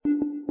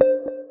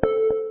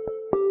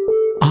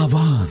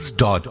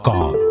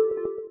Awaaz.com.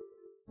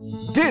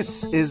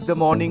 This is the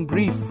morning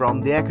brief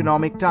from the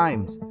Economic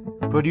Times,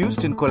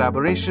 produced in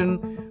collaboration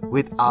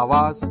with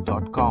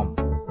Awaaz.com.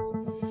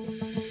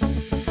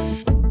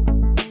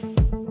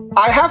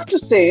 I have to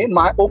say,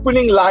 my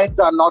opening lines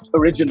are not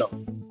original.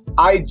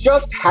 I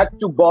just had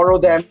to borrow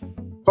them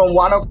from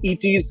one of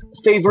ET's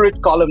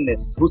favorite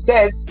columnists who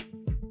says,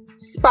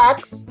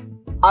 SPACs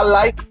are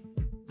like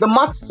the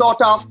much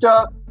sought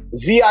after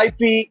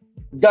VIP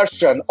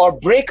darshan or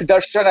break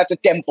darshan at a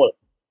temple,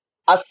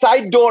 a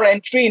side door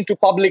entry into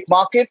public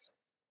markets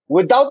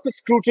without the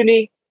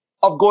scrutiny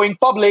of going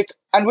public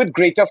and with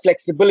greater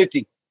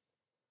flexibility.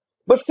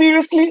 But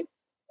seriously,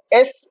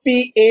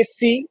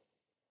 SPAC,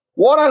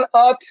 what on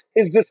earth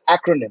is this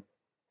acronym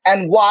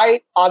and why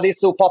are they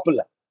so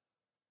popular?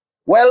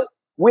 Well,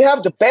 we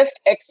have the best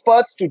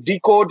experts to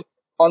decode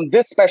on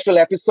this special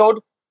episode.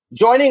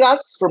 Joining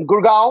us from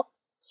Gurgaon,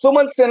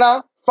 Sumant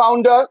Sinha,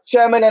 founder,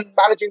 chairman and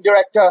managing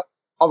director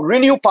of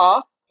Renew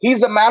Power.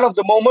 He's a man of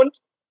the moment.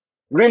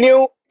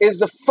 Renew is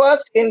the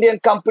first Indian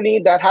company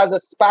that has a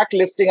SPAC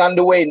listing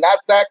underway in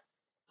NASDAQ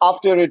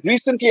after it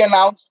recently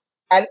announced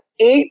an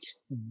 $8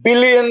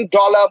 billion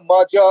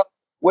merger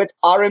with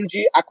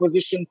RMG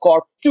Acquisition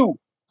Corp 2,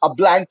 a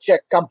blank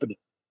check company.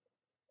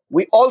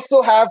 We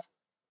also have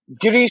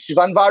Girish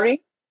Vanvari,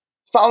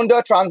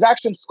 founder,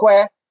 Transaction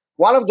Square,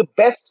 one of the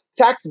best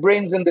tax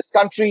brains in this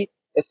country,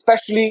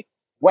 especially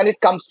when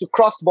it comes to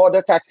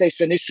cross-border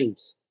taxation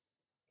issues.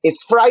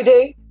 It's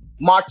Friday,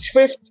 March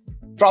 5th.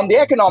 From the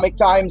Economic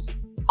Times,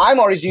 I'm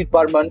Arijit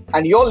Barman,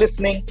 and you're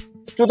listening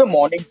to the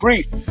Morning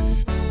Brief.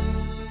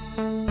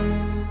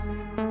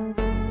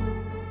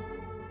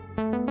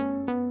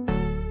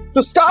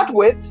 To start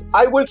with,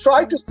 I will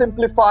try to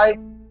simplify,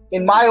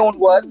 in my own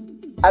words,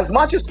 as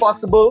much as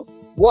possible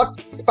what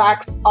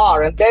SPACs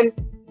are, and then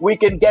we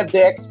can get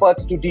the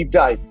experts to deep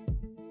dive.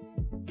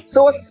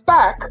 So a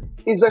SPAC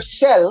is a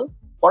shell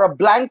or a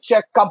blank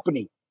check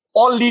company,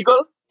 all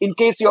legal in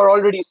case you're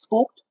already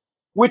spooked,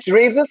 which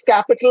raises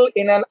capital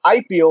in an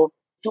IPO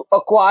to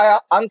acquire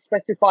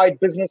unspecified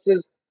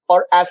businesses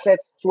or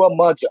assets through a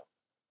merger.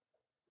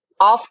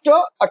 After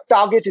a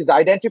target is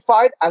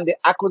identified and the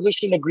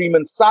acquisition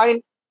agreement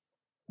signed,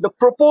 the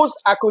proposed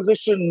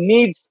acquisition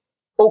needs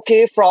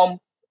okay from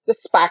the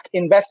SPAC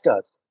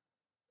investors.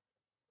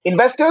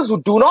 Investors who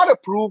do not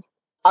approve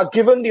are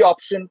given the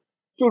option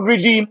to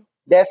redeem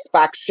their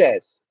SPAC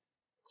shares.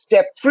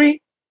 Step 3,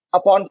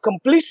 upon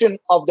completion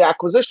of the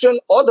acquisition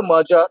or the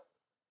merger,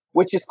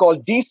 which is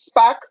called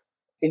de-SPAC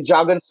in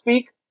jargon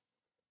speak,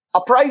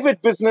 a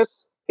private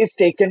business is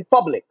taken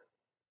public.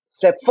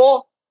 Step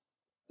 4,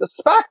 the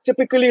SPAC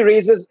typically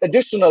raises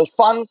additional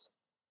funds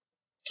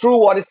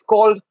through what is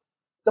called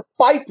the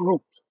PIPE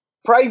route,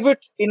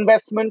 private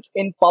investment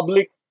in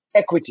public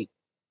equity.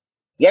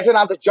 Yet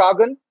another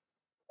jargon,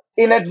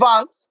 in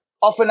advance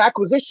of an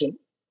acquisition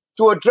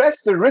to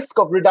address the risk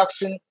of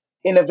reduction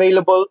in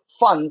available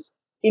funds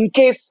in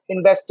case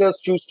investors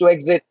choose to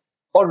exit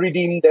or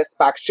redeem their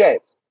SPAC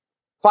shares.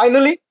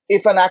 Finally,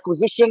 if an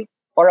acquisition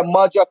or a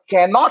merger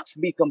cannot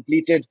be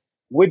completed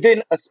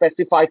within a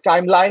specified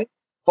timeline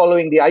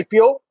following the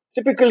IPO,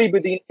 typically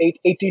within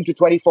 18 to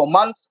 24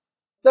 months,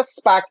 the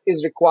SPAC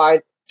is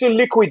required to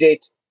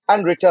liquidate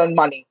and return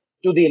money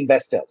to the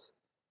investors.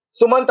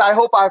 Sumant, I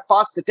hope I've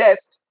passed the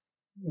test.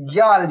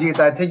 Yeah, Arijit,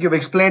 I think you've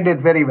explained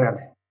it very well.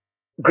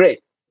 Great.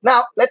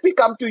 Now, let me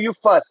come to you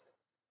first.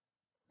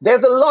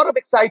 There's a lot of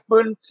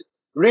excitement.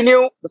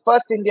 Renew, the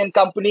first Indian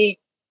company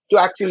to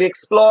actually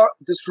explore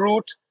this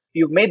route.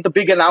 You've made the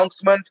big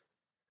announcement.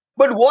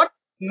 But what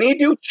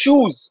made you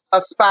choose a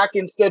SPAC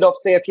instead of,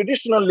 say, a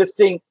traditional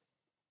listing,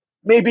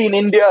 maybe in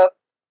India,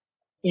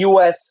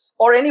 US,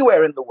 or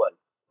anywhere in the world,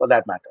 for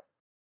that matter?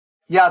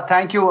 Yeah,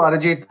 thank you,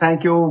 Arijit.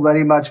 Thank you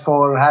very much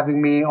for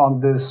having me on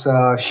this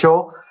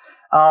show.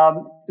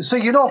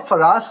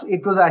 For us,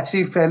 it was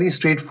actually fairly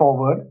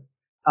straightforward.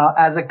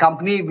 As a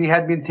company, we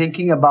had been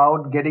thinking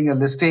about getting a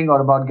listing or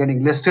about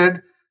getting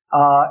listed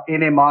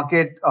in a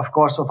market, of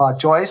course, of our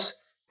choice.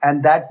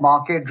 And that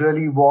market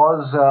really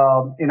was,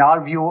 in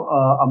our view,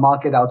 a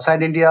market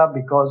outside India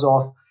because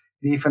of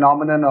the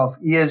phenomenon of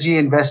ESG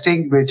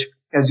investing, which,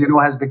 as you know,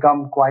 has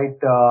become quite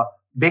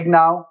big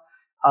now.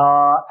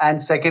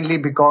 And secondly,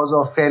 because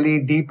of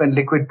fairly deep and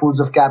liquid pools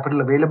of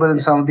capital available in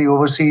some of the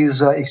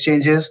overseas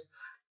exchanges.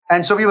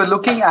 And so we were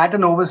looking at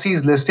an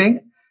overseas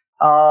listing.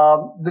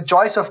 The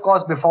choice, of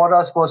course, before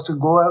us was to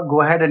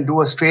go ahead and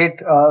do a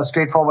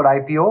straightforward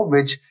IPO,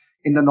 which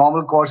in the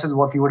normal course is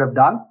what we would have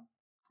done.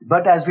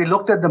 But as we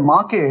looked at the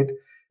market,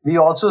 we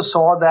also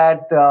saw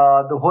that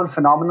the whole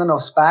phenomenon of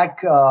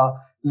SPAC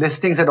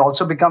listings had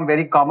also become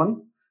very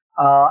common.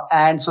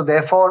 And so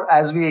therefore,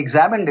 as we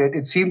examined it,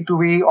 it seemed to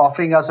be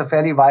offering us a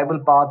fairly viable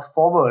path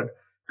forward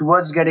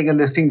towards getting a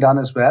listing done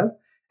as well.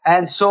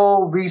 And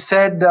so we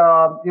said,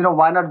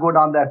 why not go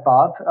down that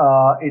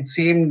path? It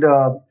seemed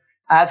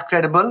as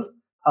credible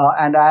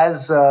and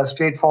as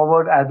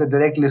straightforward as a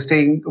direct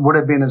listing would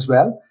have been as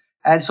well.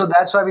 And so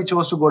that's why we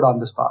chose to go down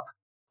this path.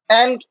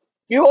 And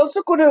you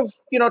also could have,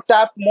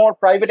 tapped more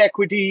private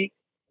equity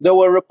There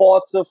were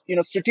reports of,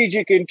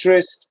 strategic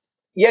interest,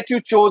 yet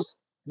you chose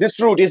this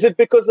route. Is it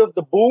because of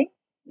the boom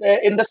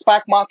in the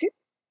SPAC market?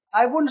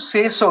 I wouldn't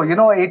say so.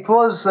 It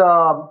was.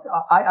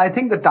 I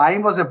think the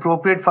time was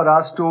appropriate for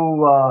us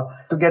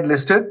to get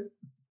listed,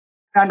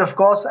 and of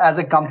course, as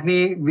a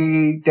company,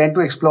 we tend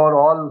to explore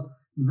all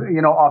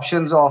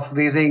options of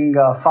raising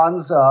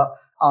funds.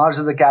 Ours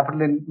is a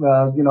capital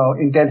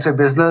intensive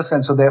business,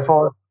 and so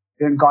therefore,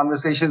 in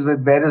conversations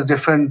with various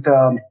different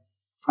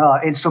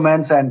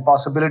instruments and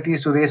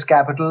possibilities to raise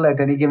capital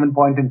at any given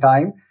point in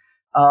time.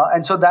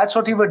 And so that's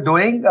what we were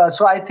doing.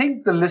 So I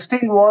think the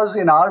listing was,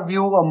 in our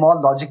view, a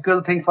more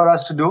logical thing for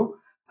us to do.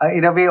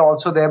 In a way,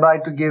 also thereby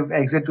to give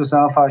exit to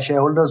some of our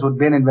shareholders who'd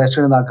been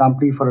invested in our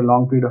company for a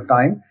long period of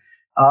time.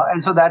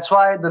 And so that's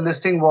why the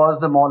listing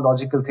was the more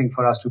logical thing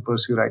for us to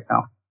pursue right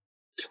now.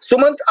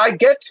 Sumant, I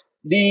get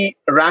the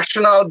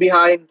rationale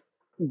behind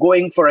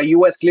going for a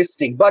US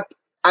listing, but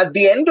at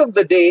the end of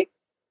the day,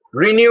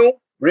 Renew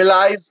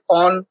relies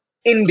on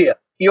India.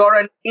 You're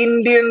an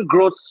Indian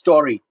growth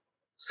story.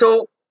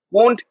 So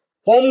won't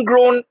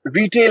homegrown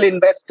retail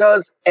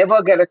investors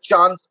ever get a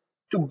chance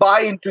to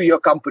buy into your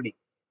company?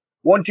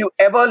 Won't you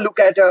ever look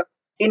at a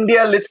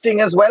India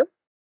listing as well?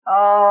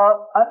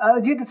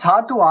 Ajit, it's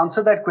hard to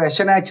answer that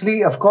question.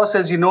 Actually, of course,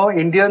 as you know,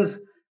 Indians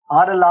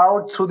are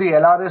allowed through the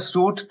LRS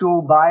route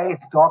to buy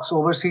stocks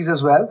overseas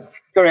as well.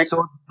 Correct.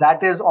 So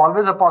that is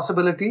always a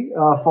possibility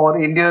for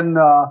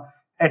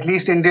at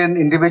least Indian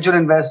individual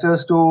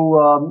investors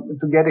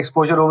to get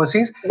exposure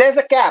overseas. There's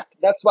a cap.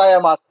 That's why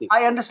I'm asking.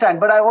 I understand.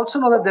 But I also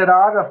know that there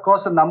are, of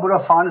course, a number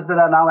of funds that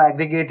are now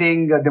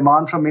aggregating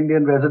demand from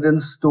Indian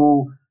residents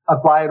to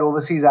acquire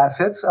overseas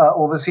assets,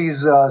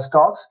 overseas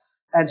stocks.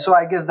 And so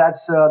I guess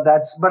that's,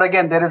 but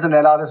again, there is an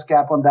LRS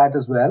cap on that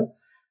as well.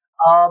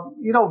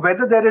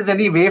 Whether there is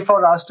any way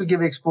for us to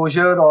give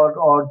exposure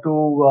or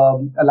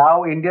to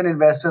allow Indian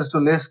investors to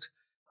list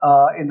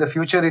in the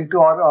future into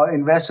or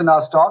invest in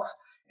our stocks,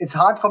 it's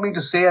hard for me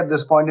to say at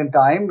this point in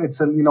time. We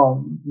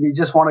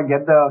just want to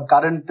get the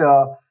current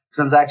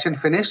transaction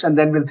finished and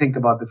then we'll think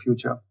about the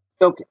future.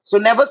 Okay. So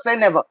never say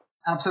never.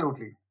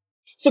 Absolutely.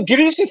 So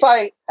Girish, if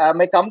I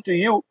may come to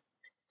you,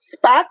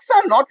 SPACs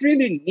are not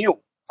really new.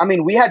 I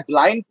mean, we had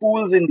blind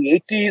pools in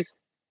the 80s.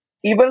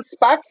 Even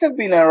SPACs have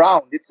been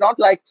around. It's not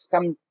like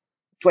some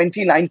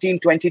 2019,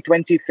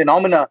 2020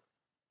 phenomena.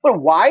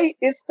 But why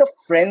is the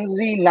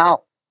frenzy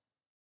now?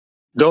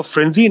 The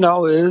frenzy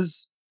now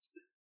is,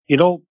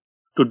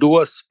 to do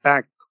a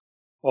SPAC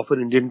of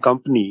an Indian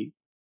company,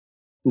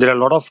 there are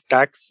a lot of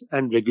tax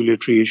and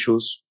regulatory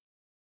issues.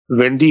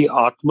 When the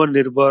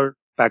Atmanirbhar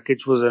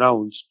package was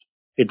announced,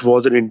 it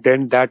was an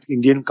intent that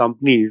Indian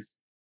companies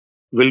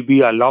will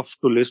be allowed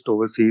to list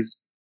overseas.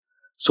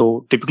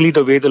 So typically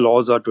the way the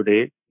laws are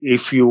today,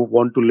 if you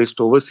want to list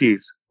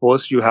overseas,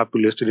 first you have to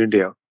list in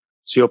India.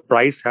 So your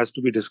price has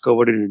to be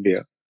discovered in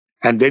India.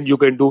 And then you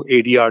can do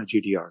ADR,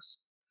 GDRs.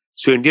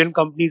 So Indian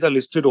companies are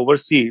listed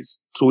overseas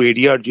through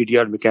ADR,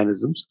 GDR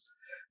mechanisms.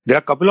 There are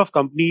a couple of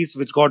companies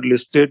which got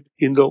listed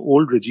in the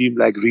old regime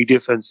like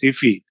Rediff and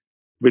Sifi,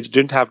 which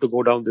didn't have to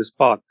go down this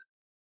path.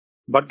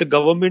 But the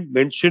government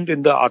mentioned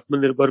in the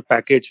Atmanirbhar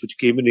package, which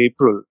came in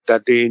April,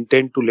 that they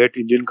intend to let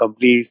Indian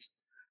companies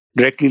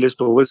directly list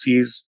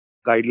overseas.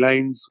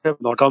 Guidelines have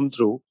not come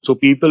through. So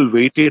people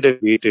waited and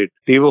waited.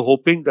 They were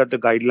hoping that the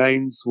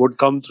guidelines would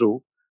come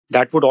through.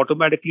 That would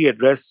automatically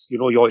address,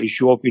 your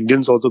issue of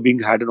Indians also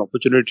being had an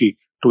opportunity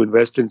to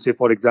invest in, say,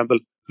 for example,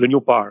 Renew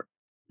Power.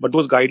 But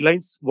those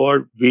guidelines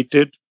were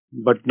waited.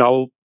 But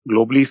now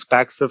globally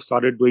SPACs have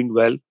started doing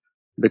well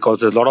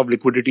because there's a lot of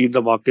liquidity in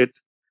the market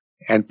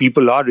and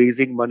people are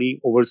raising money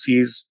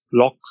overseas,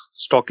 lock,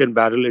 stock and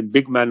barrel in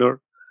big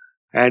manner.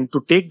 And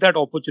to take that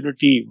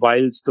opportunity,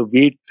 whilst the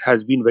wait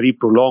has been very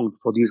prolonged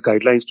for these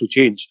guidelines to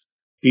change,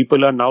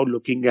 people are now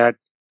looking at,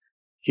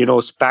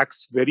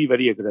 SPACs very,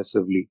 very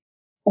aggressively.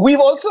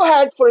 We've also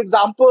had, for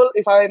example,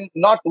 if I'm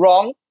not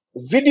wrong,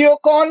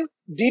 Videocon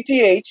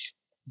DTH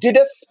did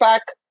a SPAC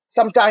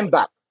some time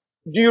back.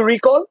 Do you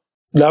recall?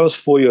 That was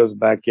 4 years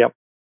back, yeah.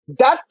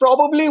 That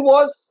probably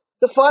was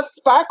the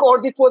first SPAC,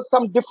 or it was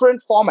some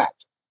different format?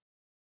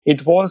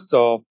 It was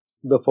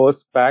the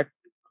first SPAC,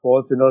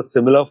 was in a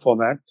similar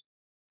format.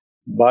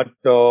 But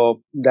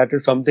that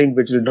is something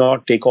which did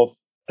not take off.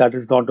 That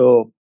is not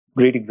a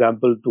great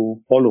example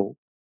to follow.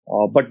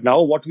 But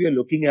now what we are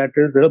looking at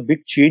is there a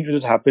big change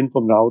which has happened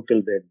from now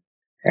till then.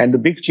 And the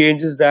big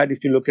change is that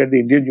if you look at the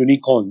Indian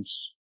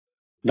unicorns,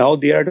 now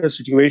they are at a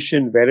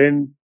situation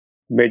wherein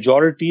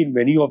majority in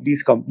many of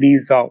these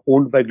companies are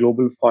owned by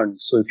global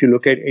funds. So if you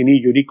look at any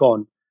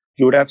unicorn,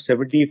 you would have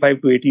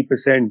 75 to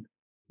 80%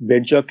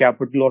 venture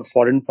capital or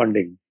foreign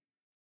fundings.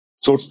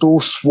 So to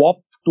swap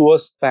to a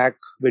SPAC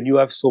when you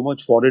have so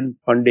much foreign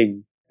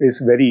funding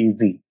is very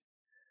easy.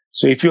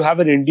 So if you have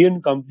an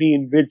Indian company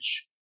in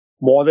which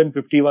more than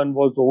 51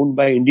 was owned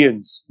by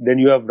Indians, then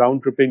you have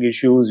round tripping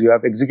issues, you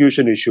have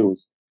execution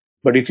issues.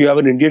 But if you have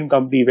an Indian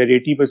company where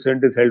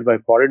 80% is held by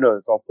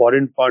foreigners or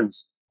foreign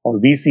funds or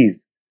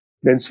VCs,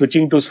 then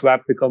switching to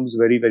swap becomes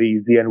very, very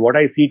easy. And what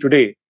I see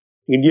today,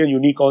 Indian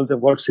unicorns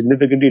have got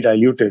significantly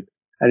diluted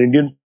and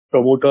Indian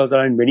promoters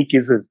are in many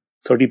cases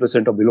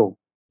 30% or below,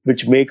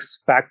 which makes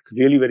SPAC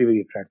really very,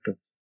 very attractive.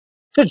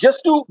 So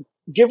just to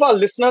give our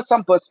listeners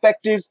some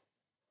perspectives,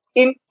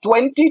 in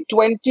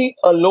 2020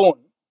 alone,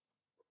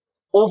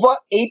 over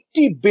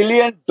 $80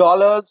 billion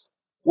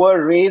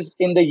were raised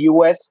in the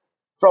US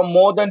from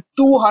more than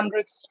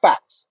 200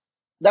 SPACs.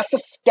 That's a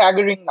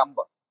staggering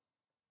number.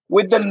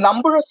 With the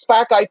number of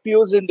SPAC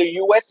IPOs in the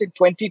US in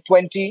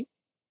 2020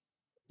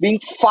 being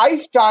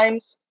 5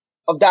 times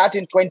of that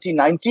in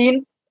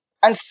 2019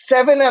 and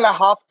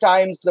 7.5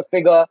 times the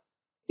figure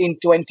in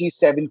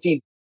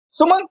 2017.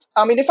 Sumant,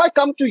 I mean, if I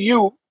come to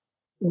you,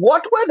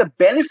 what were the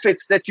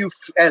benefits that you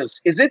felt?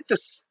 Is it the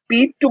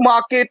speed to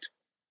market,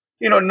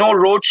 no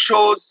road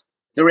shows,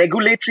 the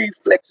regulatory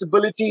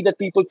flexibility that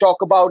people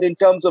talk about in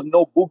terms of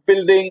no book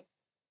building?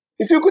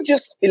 If you could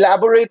just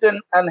elaborate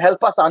and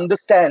help us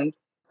understand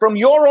from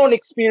your own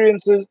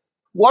experiences,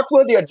 what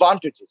were the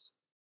advantages?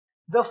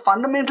 The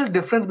fundamental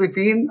difference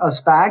between a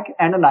SPAC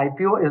and an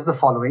IPO is the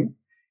following.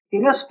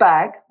 In a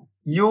SPAC,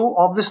 you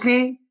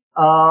obviously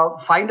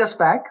find a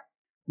SPAC.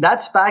 That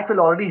SPAC will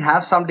already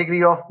have some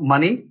degree of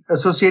money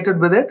associated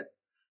with it.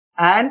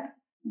 And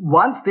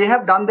once they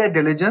have done their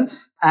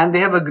diligence and they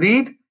have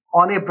agreed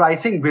on a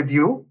pricing with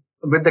you,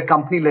 with the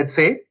company, let's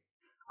say,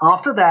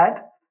 after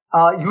that,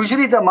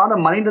 usually the amount of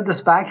money that the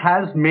SPAC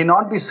has may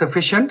not be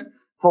sufficient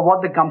for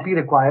what the company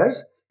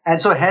requires. And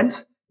so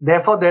hence,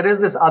 therefore, there is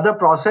this other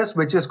process,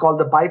 which is called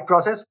the PIPE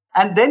process.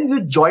 And then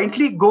you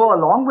jointly go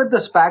along with the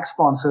SPAC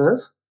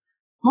sponsors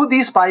to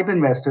these PIPE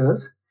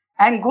investors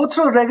and go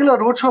through a regular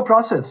roadshow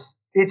process.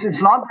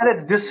 It's not that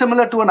it's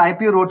dissimilar to an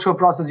IPO roadshow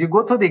process. You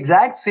go through the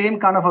exact same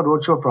kind of a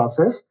roadshow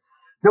process.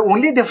 The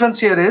only difference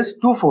here is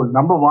twofold.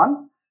 Number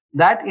one,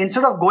 that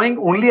instead of going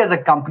only as a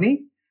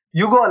company,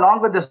 you go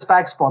along with the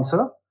SPAC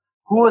sponsor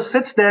who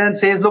sits there and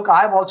says, look,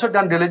 I've also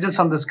done diligence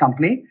on this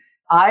company.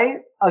 I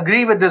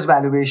agree with this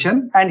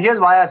valuation, and here's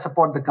why I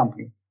support the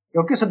company.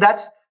 Okay, so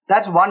that's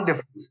one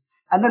difference.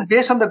 And then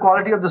based on the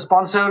quality of the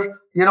sponsor,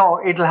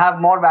 it'll have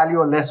more value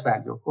or less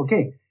value.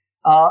 Okay.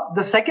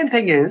 The second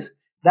thing is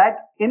that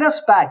in a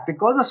SPAC,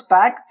 because a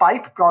SPAC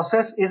PIPE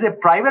process is a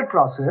private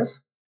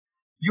process,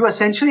 you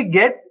essentially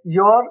get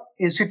your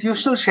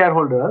institutional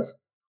shareholders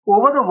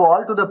over the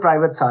wall to the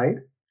private side,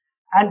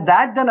 and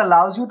that then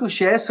allows you to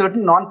share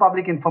certain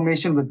non-public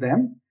information with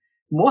them,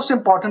 most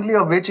importantly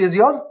of which is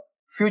your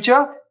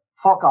future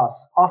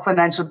forecasts of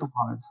financial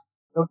performance,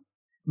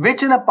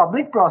 which in a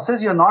public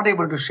process you're not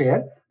able to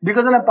share,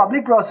 because in a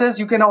public process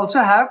you can also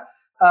have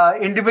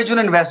individual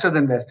investors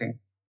investing,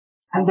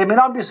 and they may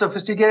not be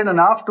sophisticated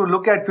enough to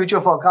look at future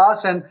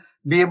forecasts and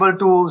be able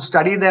to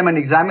study them and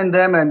examine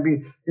them and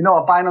be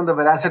opine on the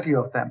veracity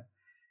of them.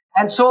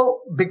 And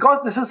so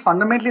because this is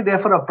fundamentally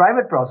therefore a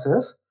private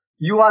process,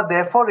 you are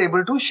therefore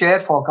able to share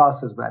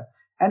forecasts as well.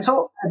 And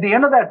so at the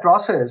end of that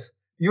process,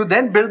 you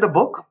then build the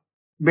book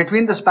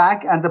between the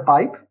SPAC and the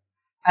PIPE,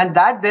 and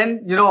that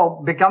then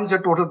becomes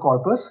your total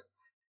corpus.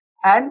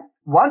 And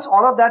once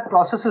all of that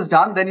process is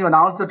done, then you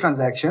announce the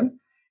transaction,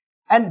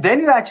 and then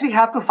you actually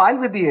have to file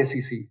with the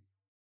SEC,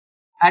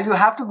 and you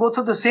have to go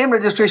through the same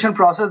registration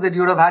process that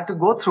you would have had to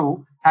go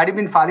through had you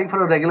been filing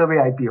for a regular way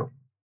IPO.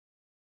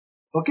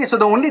 Okay, so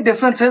the only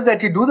difference is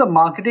that you do the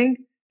marketing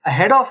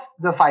ahead of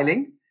the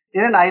filing.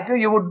 In an IPO,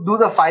 you would do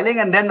the filing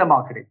and then the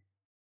marketing.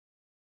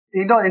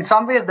 In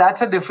some ways,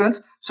 that's a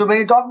difference. So when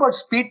you talk about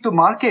speed to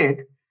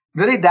market,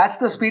 really that's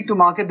the speed to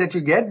market that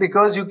you get,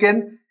 because you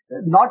can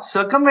not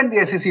circumvent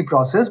the SEC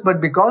process, but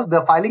because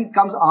the filing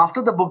comes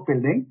after the book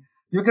building,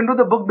 you can do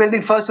the book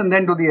building first and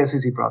then do the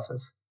SEC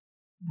process.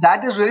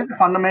 That is really the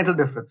fundamental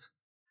difference.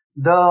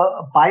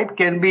 The PIPE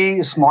can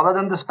be smaller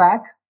than the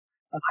SPAC.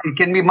 It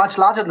can be much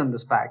larger than the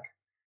SPAC,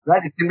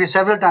 right? It can be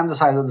several times the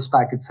size of the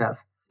SPAC itself.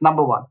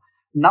 Number one.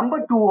 Number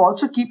two,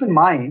 also keep in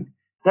mind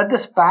that the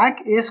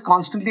SPAC is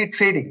constantly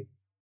trading.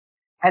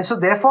 And so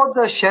therefore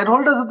the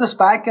shareholders of the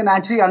SPAC can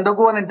actually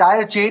undergo an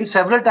entire change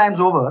several times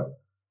over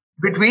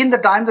between the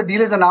time the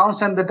deal is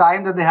announced and the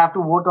time that they have to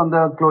vote on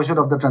the closure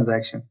of the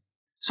transaction.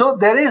 So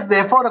there is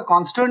therefore a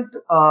constant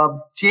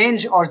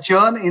change or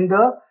churn in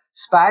the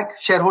SPAC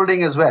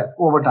shareholding as well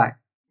over time.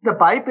 The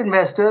PIPE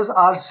investors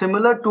are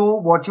similar to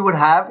what you would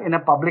have in a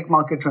public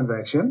market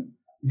transaction.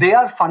 They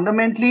are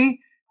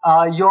fundamentally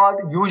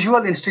your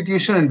usual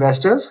institutional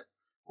investors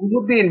who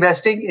would be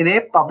investing in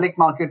a public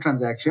market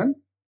transaction,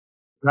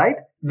 right?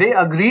 They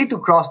agree to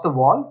cross the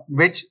wall,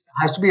 which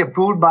has to be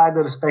approved by the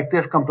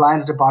respective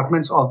compliance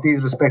departments of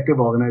these respective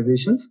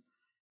organizations.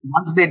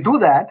 Once they do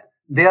that,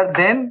 they are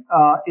then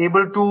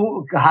able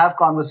to have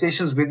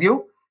conversations with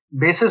you,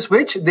 basis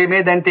which they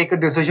may then take a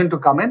decision to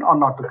come in or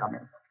not to come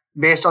in,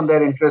 based on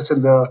their interest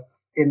in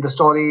the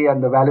story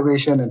and the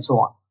valuation and so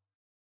on.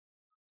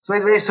 So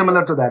it's very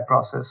similar to that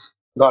process.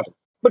 Got it.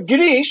 But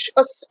Girish,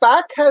 a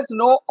SPAC has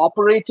no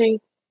operating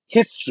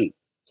history.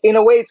 In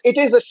a way, it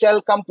is a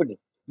shell company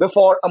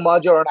before a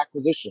merger or an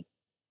acquisition.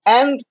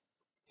 And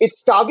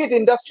its target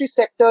industry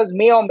sectors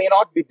may or may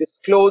not be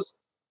disclosed.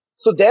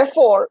 So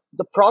therefore,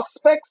 the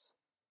prospects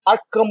are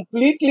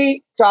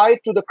completely tied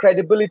to the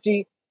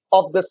credibility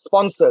of the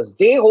sponsors.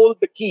 They hold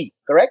the key,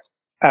 correct?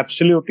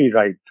 Absolutely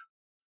right.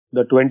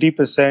 The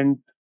 20%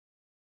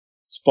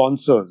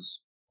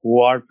 sponsors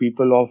who are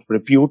people of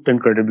repute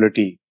and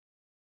credibility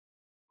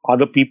are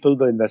the people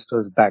the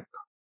investors back.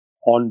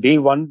 On day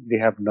one, they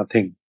have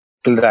nothing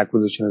till the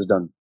acquisition is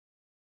done.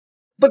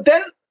 But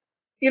then,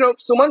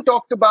 Suman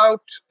talked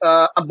about,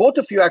 both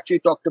of you actually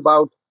talked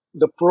about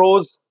the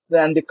pros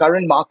and the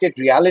current market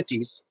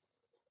realities.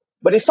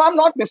 But if I'm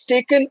not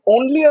mistaken,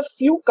 only a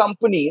few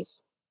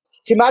companies,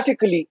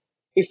 thematically,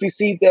 if we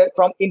see that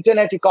from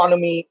internet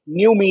economy,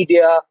 new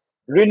media,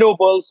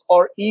 renewables,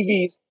 or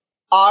EVs,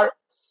 are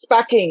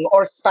SPACing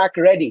or SPAC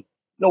ready.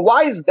 Now,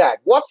 why is that?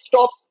 What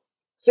stops,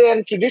 say,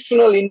 a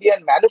traditional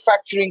Indian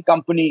manufacturing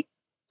company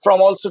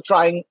from also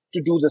trying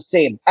to do the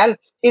same? And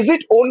is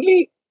it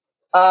only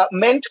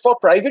meant for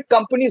private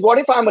companies? What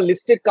if I'm a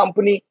listed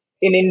company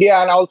in India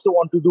and I also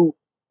want to do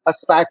a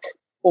SPAC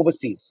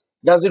overseas?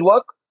 Does it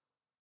work?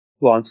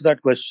 To answer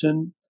that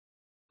question,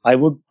 I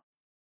would,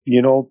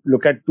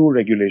 look at two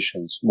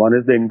regulations. One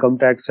is the Income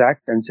Tax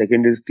Act and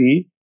second is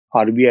the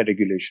RBI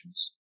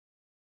regulations.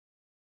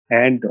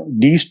 And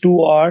these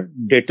two are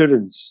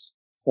deterrents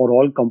for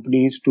all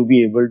companies to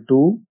be able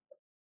to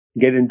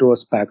get into a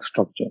SPAC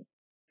structure.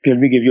 Let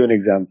me give you an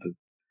example.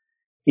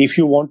 If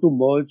you want to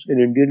merge an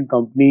Indian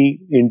company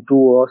into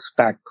a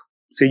SPAC,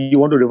 say you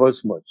want to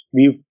reverse merge.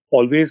 We've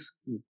always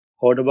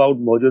heard about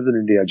mergers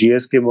in India,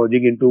 GSK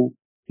merging into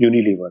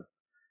Unilever.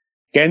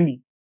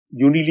 Can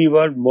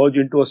Unilever merge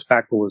into a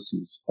SPAC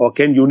overseas? Or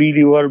can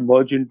Unilever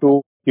merge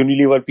into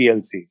Unilever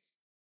PLC?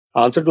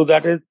 Answer to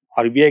that is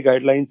RBI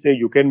guidelines say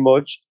you can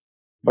merge,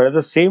 but at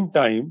the same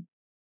time,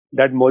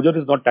 that merger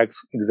is not tax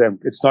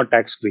exempt. It's not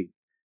tax free.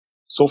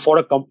 So for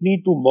a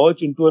company to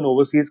merge into an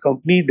overseas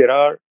company, there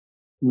are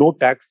no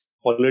tax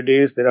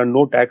holidays, there are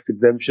no tax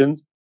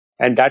exemptions,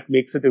 and that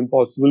makes it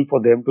impossible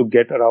for them to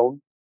get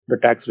around the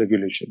tax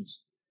regulations.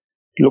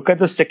 Look at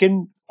the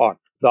second part,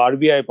 the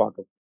RBI part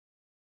of it.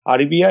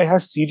 RBI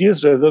has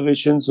serious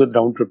reservations with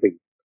round tripping.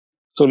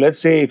 So let's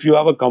say if you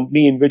have a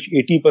company in which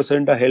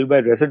 80% are held by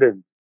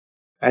residents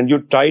and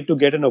you try to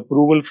get an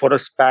approval for a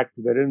SPAC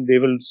wherein they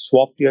will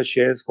swap their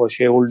shares for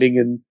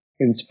shareholding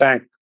in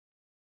SPAC.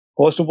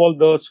 First of all,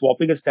 the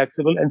swapping is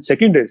taxable. And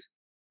second is,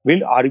 will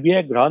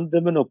RBI grant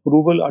them an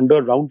approval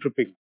under round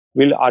tripping?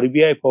 Will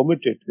RBI permit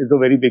it? Is a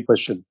very big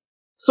question.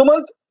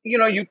 Sumant,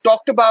 you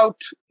talked about,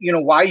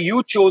 why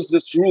you chose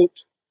this route.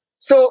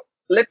 So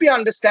let me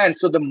understand.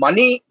 So the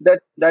money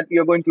that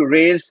you're going to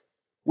raise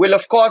will,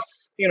 of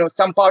course,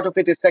 some part of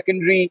it is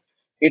secondary.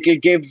 It will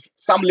give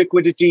some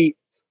liquidity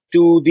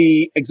to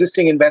the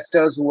existing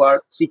investors who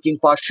are seeking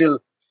partial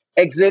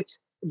exit.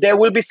 There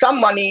will be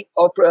some money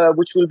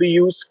which will be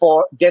used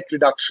for debt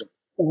reduction.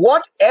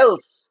 What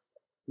else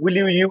will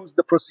you use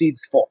the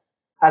proceeds for?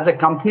 As a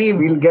company,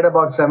 we'll get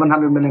about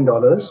 $700 million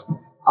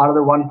out of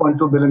the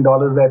 $1.2 billion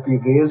that we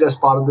raised as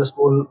part of this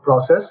whole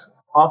process.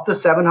 Of the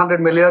 700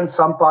 million,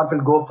 some part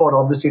will go for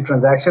obviously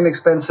transaction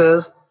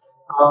expenses.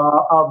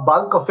 A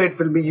bulk of it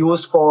will be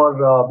used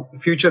for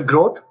future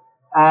growth,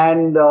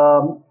 and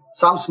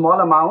some small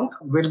amount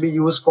will be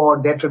used for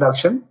debt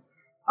reduction.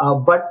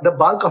 But the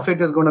bulk of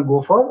it is going to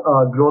go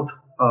for growth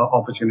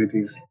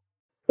opportunities.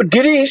 But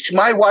Girish,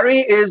 my worry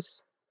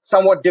is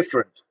somewhat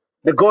different.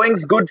 The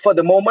going's good for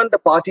the moment, the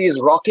party is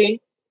rocking.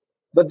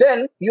 But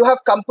then you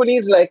have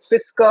companies like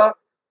Fisker,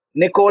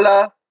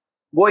 Nikola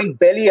going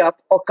belly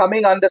up or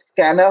coming under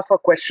scanner for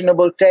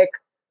questionable tech,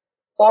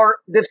 or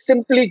they've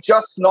simply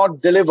just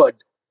not delivered.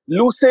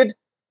 Lucid,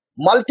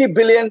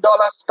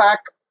 multi-billion-dollar SPAC,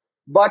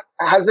 but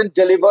hasn't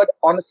delivered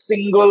on a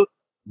single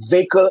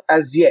vehicle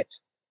as yet.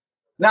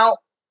 Now,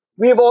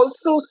 we've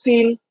also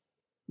seen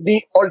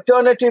the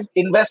alternative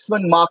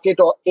investment market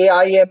or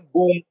AIM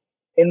boom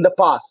in the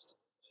past.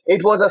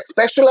 It was a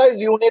specialized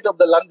unit of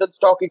the London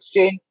Stock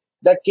Exchange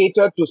that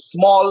catered to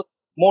small,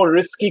 more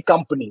risky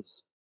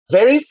companies.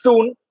 Very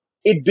soon,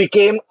 it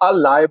became a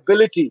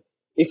liability.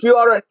 If you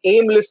are an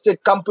AIM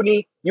listed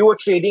company, you are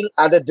trading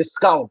at a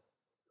discount.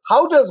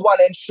 How does one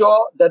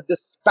ensure that the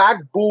SPAC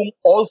boom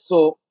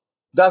also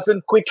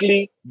doesn't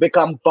quickly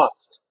become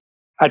bust?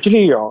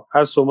 Actually,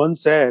 as Suman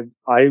said,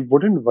 I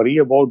wouldn't worry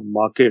about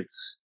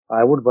markets.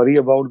 I would worry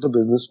about the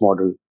business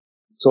model.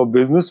 So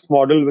business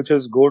model which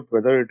is good,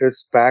 whether it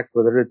is SPAC,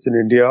 whether it's in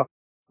India,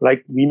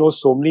 like we know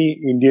so many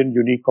Indian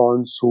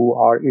unicorns who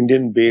are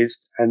Indian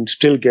based and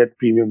still get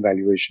premium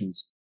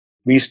valuations.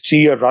 We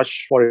see a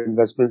rush for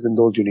investments in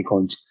those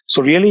unicorns.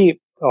 So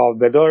really,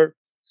 whether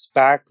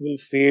SPAC will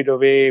fade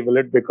away, will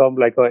it become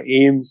like a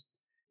AIMS?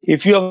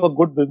 If you have a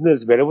good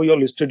business, wherever you're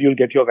listed, you'll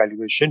get your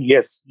valuation.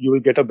 Yes, you will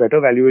get a better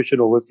valuation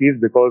overseas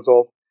because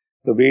of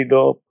the way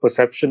the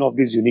perception of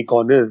these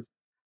unicorn is.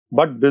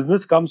 But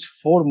business comes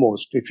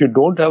foremost. If you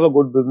don't have a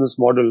good business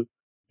model,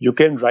 you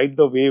can ride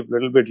the wave a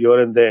little bit here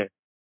and there.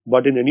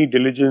 But in any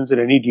diligence and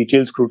any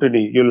detailed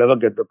scrutiny, you'll never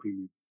get the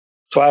premium.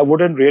 So I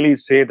wouldn't really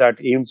say that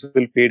AIMS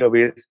will fade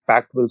away,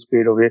 SPAC will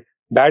fade away,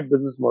 bad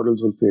business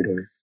models will fade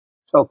away.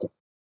 Okay.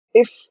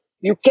 If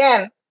you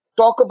can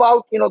talk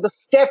about, the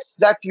steps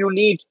that you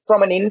need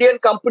from an Indian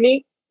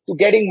company to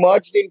getting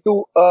merged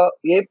into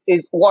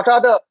is what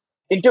are the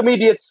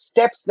intermediate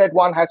steps that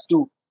one has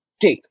to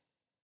take?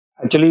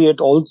 Actually, it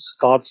all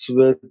starts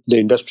with the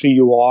industry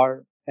you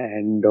are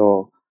and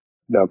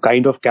the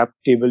kind of cap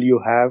table you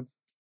have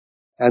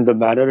and the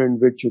manner in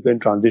which you can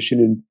transition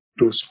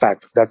into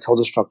SPAC. That's how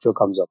the structure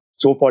comes up.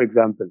 So, for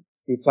example,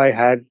 if I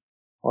had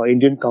an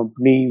Indian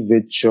company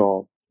which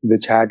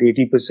had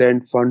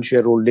 80% fund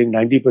shareholding,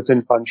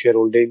 90% fund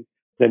shareholding,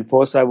 then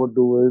first I would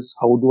do is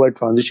how do I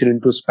transition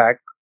into SPAC?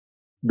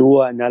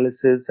 Do an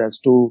analysis as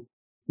to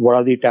what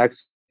are the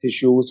tax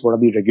issues, what are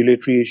the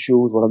regulatory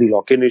issues, what are the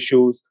lock-in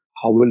issues,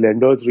 how will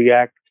lenders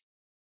react,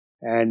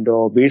 and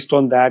based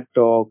on that,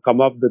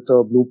 come up with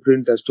a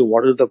blueprint as to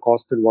what is the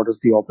cost and what is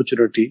the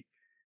opportunity.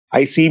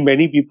 I see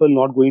many people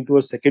not going to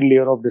a second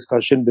layer of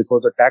discussion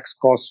because the tax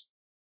cost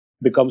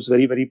becomes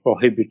very, very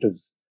prohibitive.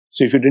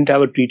 So if you didn't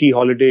have a treaty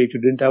holiday, if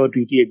you didn't have a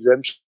treaty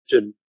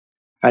exemption,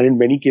 and in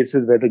many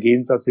cases where the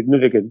gains are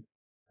significant,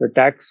 the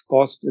tax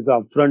cost is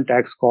the upfront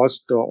tax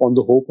cost on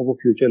the hope of a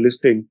future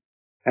listing,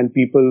 and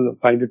people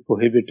find it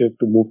prohibitive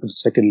to move to the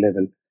second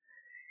level.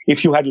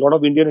 If you had a lot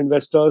of Indian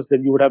investors,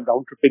 then you would have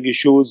round-tripping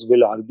issues.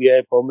 Will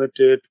RBI permit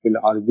it?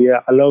 Will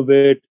RBI allow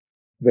it?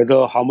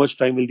 Whether how much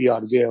time will the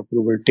RBI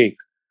approval take?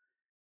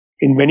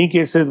 In many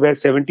cases where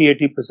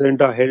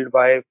 70-80% are held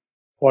by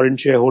foreign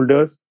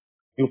shareholders,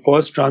 you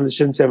first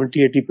transition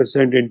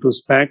 70-80% into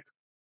SPAC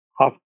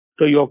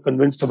after you're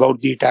convinced about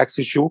the tax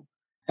issue.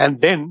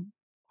 And then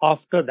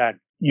after that,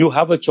 you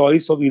have a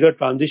choice of either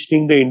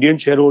transitioning the Indian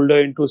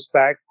shareholder into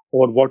SPAC,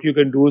 or what you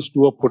can do is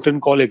do a put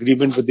and call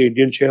agreement with the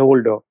Indian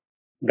shareholder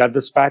that the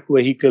SPAC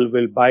vehicle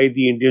will buy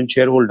the Indian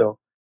shareholder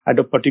at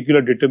a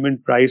particular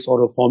determined price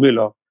or a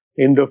formula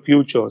in the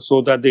future,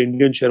 so that the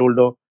Indian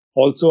shareholder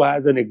also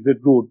has an exit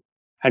route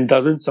and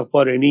doesn't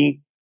suffer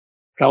any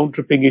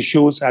round-tripping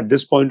issues at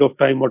this point of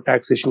time or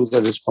tax issues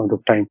at this point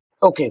of time.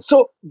 Okay,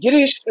 so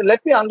Girish, let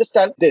me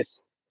understand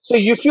this. So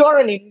if you are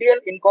an Indian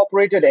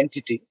incorporated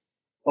entity,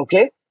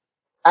 okay,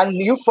 and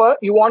you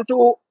want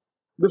to,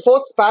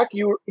 before SPAC,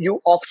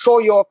 you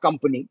offshore your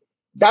company,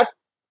 that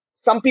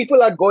some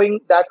people are going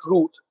that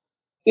route.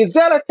 Is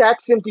there a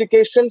tax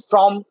implication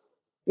from,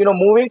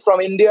 moving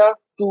from India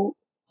to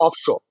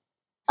offshore?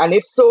 And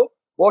if so,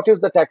 what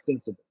is the tax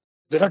incidence?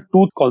 There are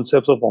two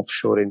concepts of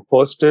offshoring.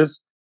 First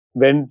is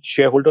when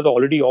shareholders are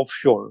already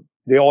offshore,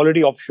 they're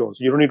already offshore. So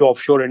you don't need to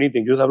offshore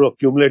anything. You just have to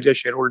accumulate their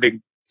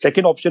shareholding.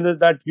 Second option is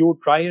that you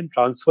try and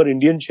transfer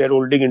Indian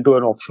shareholding into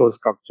an offshore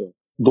structure.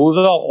 Those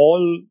are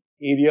all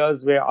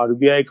areas where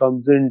RBI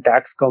comes in,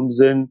 tax comes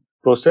in,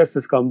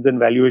 processes comes in,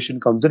 valuation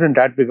comes in, and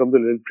that becomes a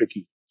little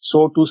tricky.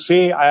 So to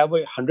say I have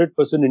a 100%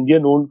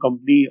 Indian-owned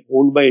company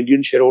owned by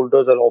Indian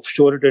shareholders, I'll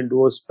offshore it and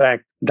do a SPAC,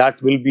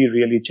 that will be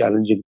really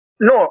challenging.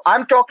 No,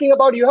 I'm talking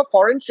about you have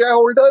foreign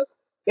shareholders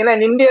in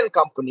an Indian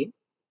company.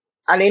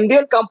 An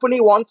Indian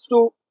company wants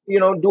to,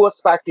 do a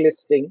SPAC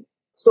listing.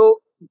 So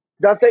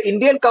does the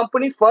Indian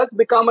company first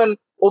become an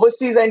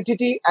overseas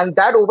entity, and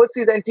that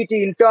overseas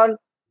entity in turn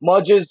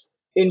merges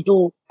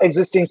into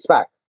existing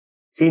SPAC?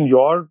 In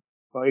your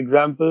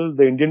example,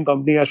 the Indian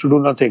company has to do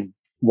nothing.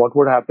 What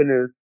would happen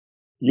is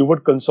you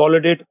would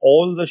consolidate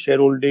all the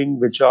shareholding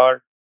which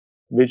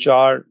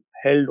are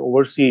held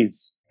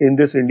overseas in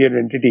this Indian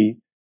entity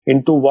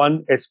into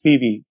one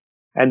SPV,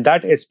 and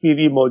that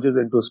SPV merges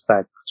into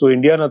SPAC. So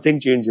India,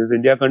 nothing changes.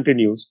 India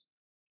continues.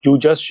 You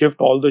just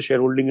shift all the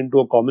shareholding into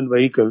a common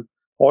vehicle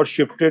or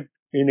shift it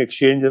in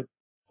exchange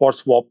for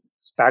swap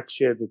SPAC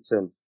shares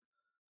itself.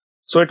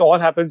 So it all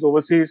happens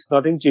overseas.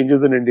 Nothing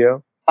changes in India.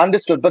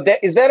 Understood. But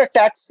is there a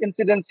tax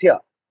incidence here?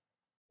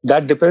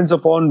 That depends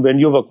upon when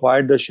you've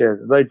acquired the shares.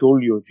 As I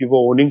told you, if you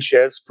were owning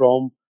shares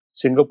from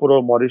Singapore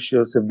or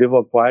Mauritius, if they were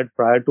acquired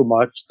prior to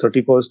March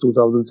 31st,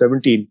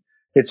 2017,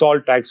 it's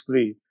all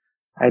tax-free.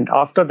 And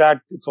after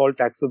that, it's all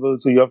taxable.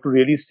 So you have to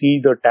really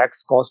see the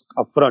tax cost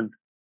upfront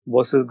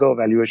versus the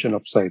valuation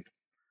upside.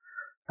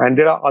 And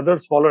there are other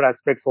smaller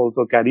aspects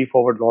also, carry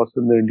forward loss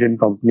in the Indian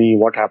company,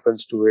 what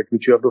happens to it,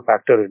 which you have to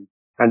factor in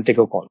and take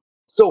a call.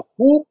 So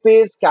who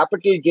pays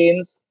capital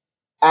gains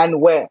and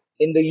where?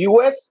 In the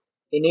US,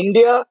 in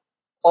India,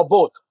 or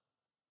both?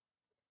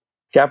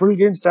 Capital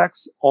gains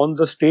tax on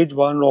the stage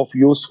one of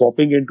you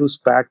swapping into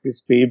SPAC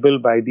is payable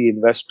by the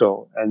investor,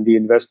 and the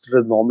investor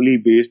is normally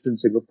based in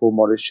Singapore,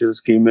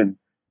 Mauritius, Cayman,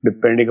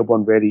 depending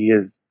upon where he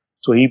is.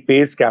 So he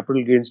pays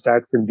capital gains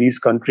tax in these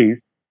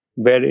countries,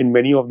 where in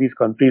many of these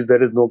countries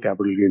there is no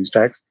capital gains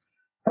tax.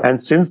 And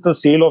since the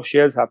sale of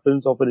shares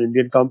happens of an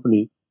Indian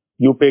company,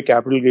 you pay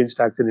capital gains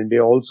tax in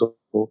India also,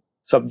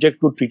 subject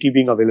to treaty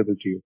being available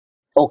to you.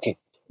 Okay.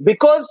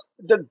 Because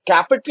the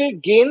capital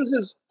gains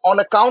is on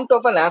account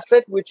of an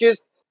asset which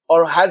is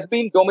or has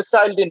been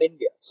domiciled in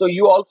India. So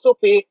you also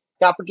pay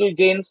capital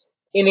gains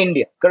in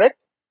India, correct?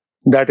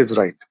 That is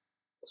right.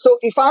 So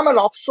if I'm an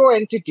offshore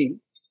entity,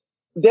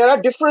 there are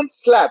different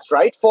slabs,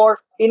 right? For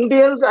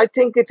Indians, I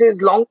think it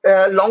is long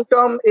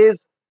term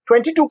is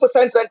 22%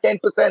 and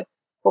 10%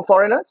 for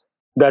foreigners.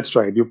 That's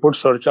right. You put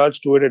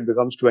surcharge to it, it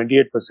becomes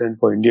 28%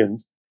 for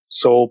Indians.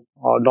 So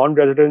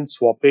non-resident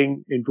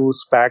swapping into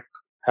SPAC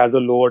has a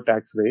lower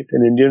tax rate,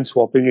 and Indian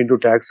swapping into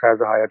tax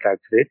has a higher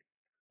tax rate.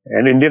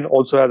 And Indian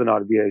also has an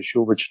RBI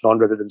issue, which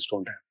non-residents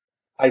don't have.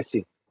 I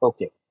see.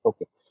 Okay.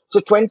 So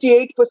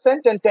 28%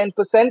 and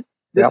 10%,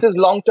 this is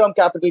long-term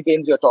capital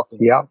gains you're talking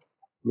about.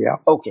 Yeah.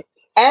 Okay.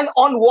 And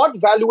on what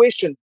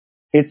valuation?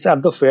 It's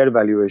at the fair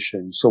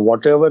valuation. So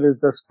whatever is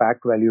the SPAC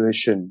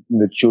valuation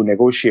which you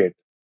negotiate,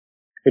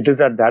 it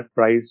is at that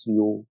price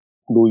you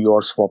do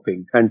your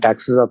swapping, and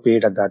taxes are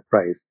paid at that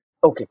price.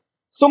 Okay.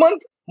 Sumant,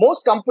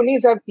 most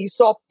companies have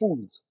ESOP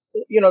pools.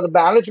 The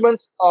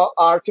managements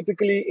are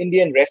typically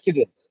Indian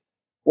residents.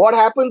 What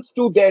happens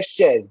to their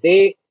shares?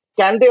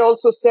 Can they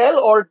also sell,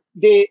 or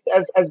they,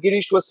 as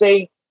Girish was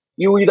saying,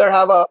 you either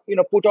have a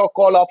put or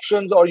call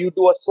options, or you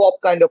do a swap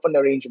kind of an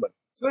arrangement?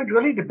 So it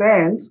really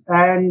depends,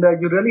 and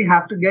you really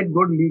have to get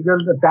good legal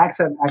tax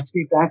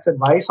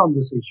advice on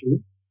this issue.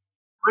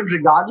 But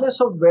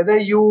regardless of whether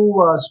you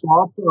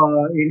swap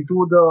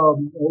into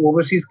the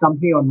overseas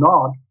company or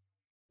not,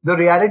 the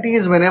reality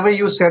is whenever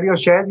you sell your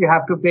shares, you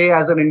have to pay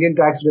as an Indian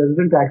tax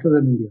resident taxes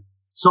in India.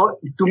 So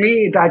to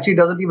me, it actually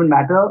doesn't even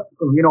matter,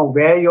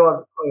 where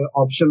your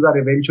options are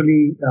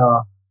eventually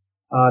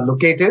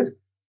located,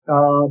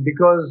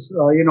 because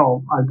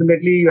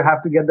ultimately you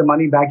have to get the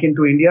money back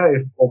into India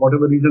if for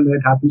whatever reason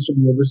it happens to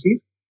be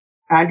overseas,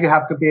 and you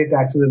have to pay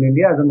taxes in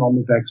India as a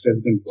normal tax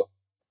resident.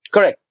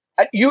 Correct.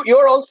 And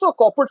you're also a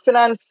corporate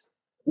finance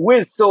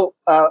whiz, so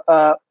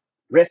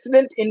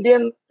resident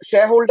Indian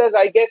shareholders,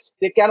 I guess,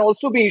 they can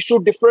also be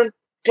issued different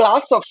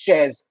class of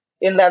shares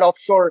in that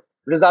offshore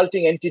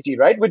resulting entity,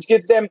 right? Which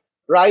gives them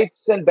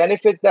rights and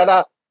benefits that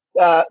are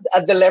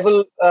at the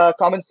level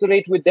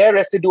commensurate with their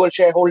residual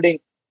shareholding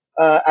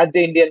at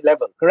the Indian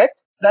level,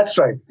 correct? That's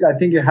right. I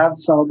think you have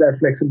some of that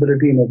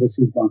flexibility in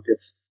overseas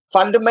markets.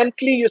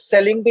 Fundamentally, you're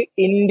selling the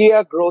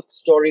India growth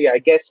story, I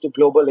guess, to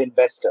global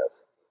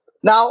investors.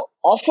 Now,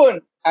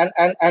 often, I've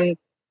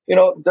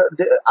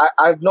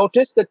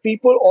noticed that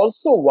people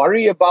also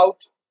worry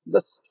about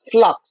the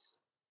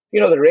flux,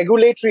 the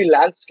regulatory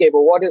landscape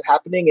of what is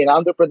happening in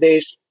Andhra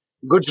Pradesh,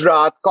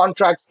 Gujarat,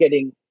 contracts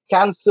getting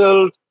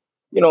cancelled,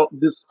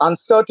 this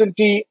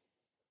uncertainty.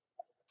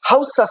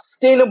 How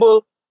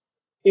sustainable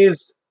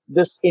is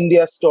this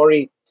India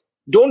story?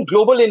 Don't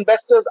global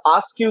investors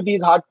ask you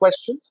these hard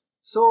questions?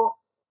 So,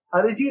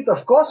 Arijit,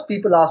 of course,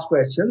 people ask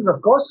questions.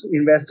 Of course,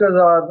 investors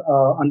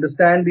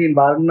understand the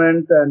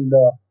environment and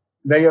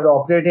where you're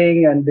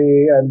operating and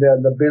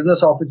the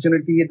business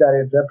opportunity that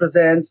it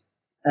represents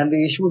and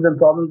the issues and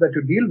problems that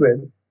you deal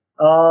with.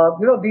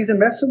 These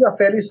investors are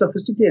fairly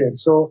sophisticated.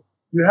 So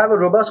you have a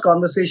robust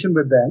conversation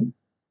with them.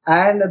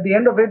 And at the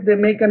end of it, they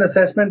make an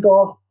assessment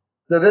of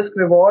the risk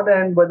reward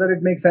and whether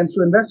it makes sense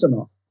to invest or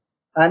not.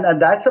 And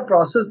that's a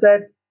process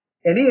that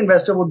any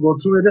investor would go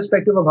through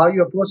irrespective of how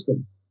you approach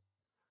them.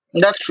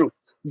 That's true.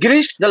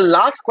 Girish, the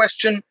last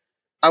question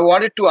I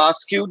wanted to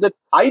ask you, that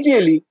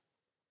ideally,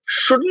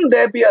 shouldn't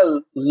there be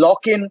a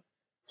lock-in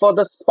for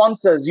the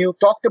sponsors? You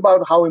talked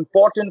about how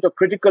important or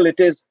critical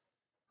it is,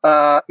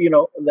 the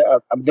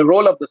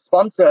role of the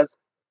sponsors.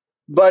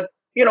 But,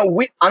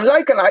 we,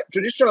 unlike a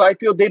traditional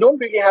IPO, they don't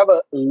really have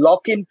a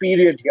lock-in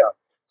period here.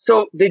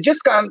 So they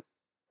just can't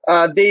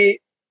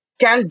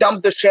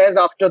dump the shares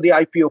after the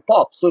IPO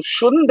pop. So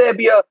shouldn't there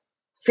be a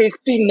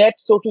safety net,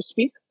 so to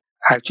speak?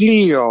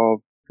 Actually,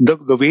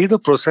 the way the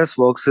process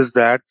works is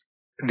that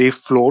they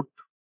float,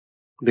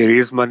 they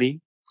raise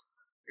money,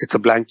 it's a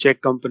blank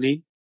check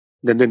company,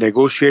 then they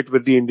negotiate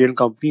with the Indian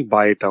company,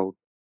 buy it out.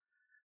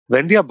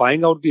 When they are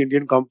buying out the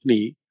Indian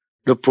company,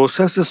 the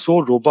process is so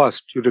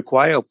robust, you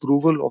require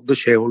approval of the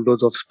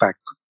shareholders of SPAC.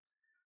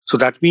 So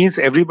that means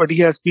everybody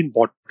has been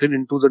bought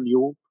into the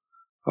new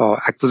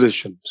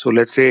acquisition. So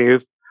let's say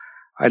if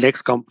an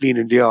ex company in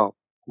India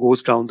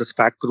goes down the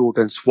SPAC route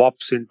and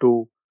swaps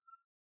into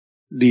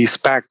the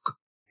SPAC,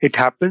 it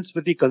happens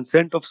with the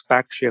consent of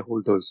SPAC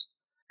shareholders.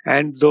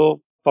 And the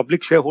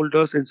public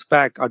shareholders in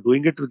SPAC are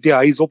doing it with their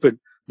eyes open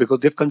because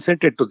they've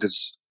consented to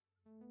this.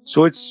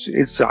 So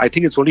I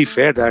think it's only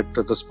fair that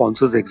the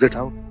sponsors exit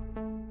out.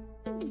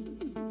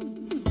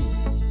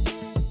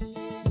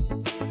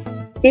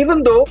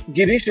 Even though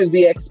Girish is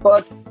the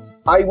expert,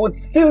 I would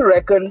still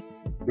reckon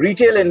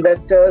retail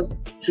investors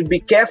should be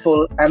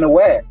careful and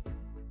aware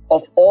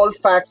of all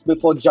facts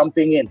before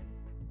jumping in.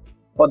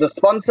 For the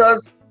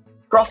sponsors,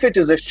 profit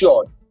is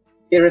assured,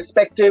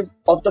 irrespective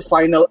of the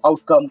final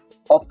outcome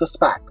of the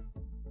SPAC.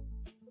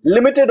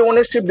 Limited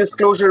ownership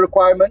disclosure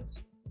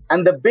requirements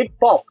and the big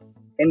pop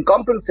in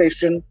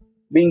compensation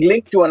being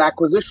linked to an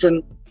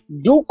acquisition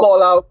do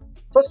call out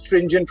for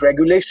stringent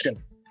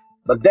regulation.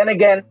 But then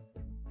again,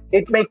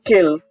 it may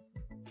kill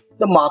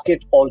the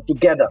market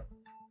altogether.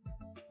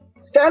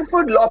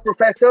 Stanford law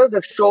professors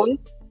have shown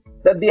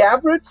that the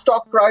average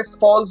stock price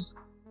falls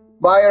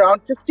by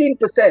around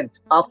 15%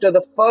 after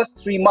the first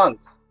 3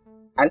 months,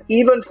 and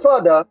even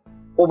further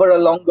over a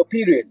longer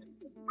period,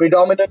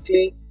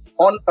 predominantly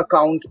on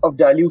account of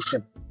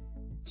dilution.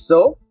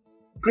 So,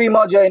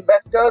 pre-merger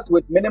investors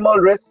with minimal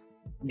risk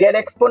get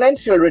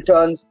exponential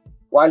returns,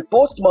 while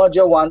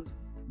post-merger ones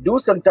do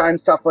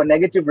sometimes suffer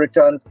negative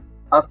returns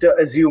after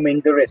assuming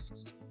the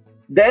risks.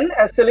 Then,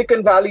 as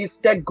Silicon Valley's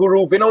tech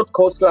guru Vinod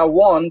Khosla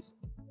warns,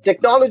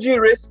 Technology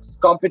risks,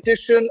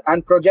 competition,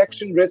 and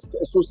projection risks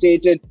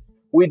associated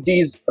with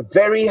these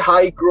very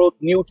high growth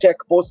new tech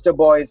poster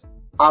boys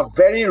are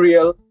very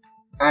real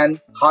and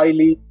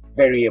highly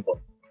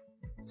variable.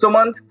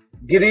 Sumant,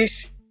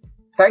 Girish,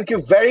 thank you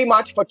very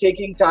much for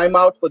taking time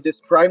out for this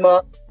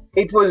primer.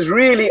 It was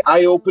really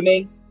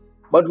eye-opening,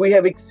 but we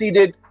have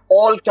exceeded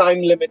all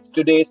time limits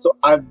today, so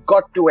I've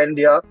got to end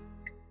here.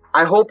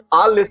 I hope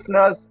our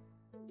listeners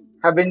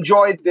have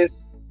enjoyed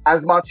this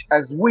as much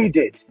as we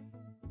did.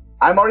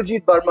 I'm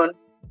Arijit Burman,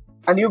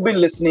 and you've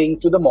been listening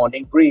to The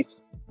Morning Brief.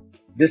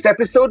 This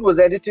episode was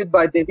edited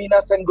by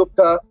Devina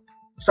Sengupta,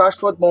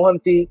 Shashwat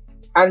Mohanty,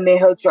 and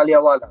Nehal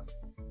Chaliawala.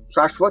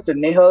 Shashwat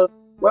and Nehal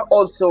were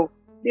also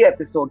the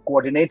episode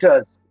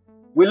coordinators.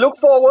 We look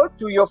forward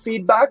to your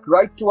feedback.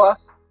 Write to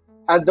us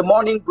at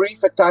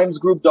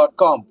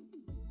themorningbrief@timesgroup.com.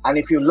 And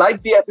if you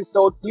like the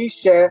episode, please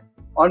share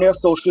on your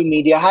social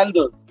media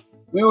handles.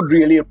 We would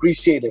really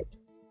appreciate it.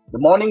 The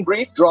Morning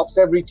Brief drops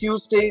every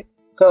Tuesday,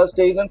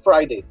 Thursdays, and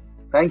Fridays.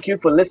 Thank you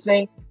for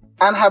listening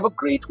and have a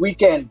great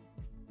weekend.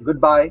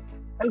 Goodbye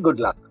and good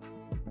luck.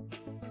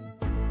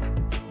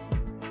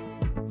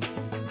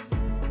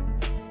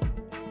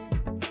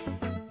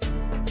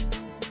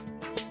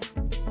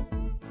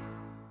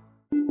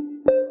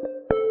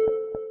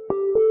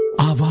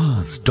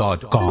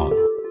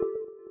 Awaaz.com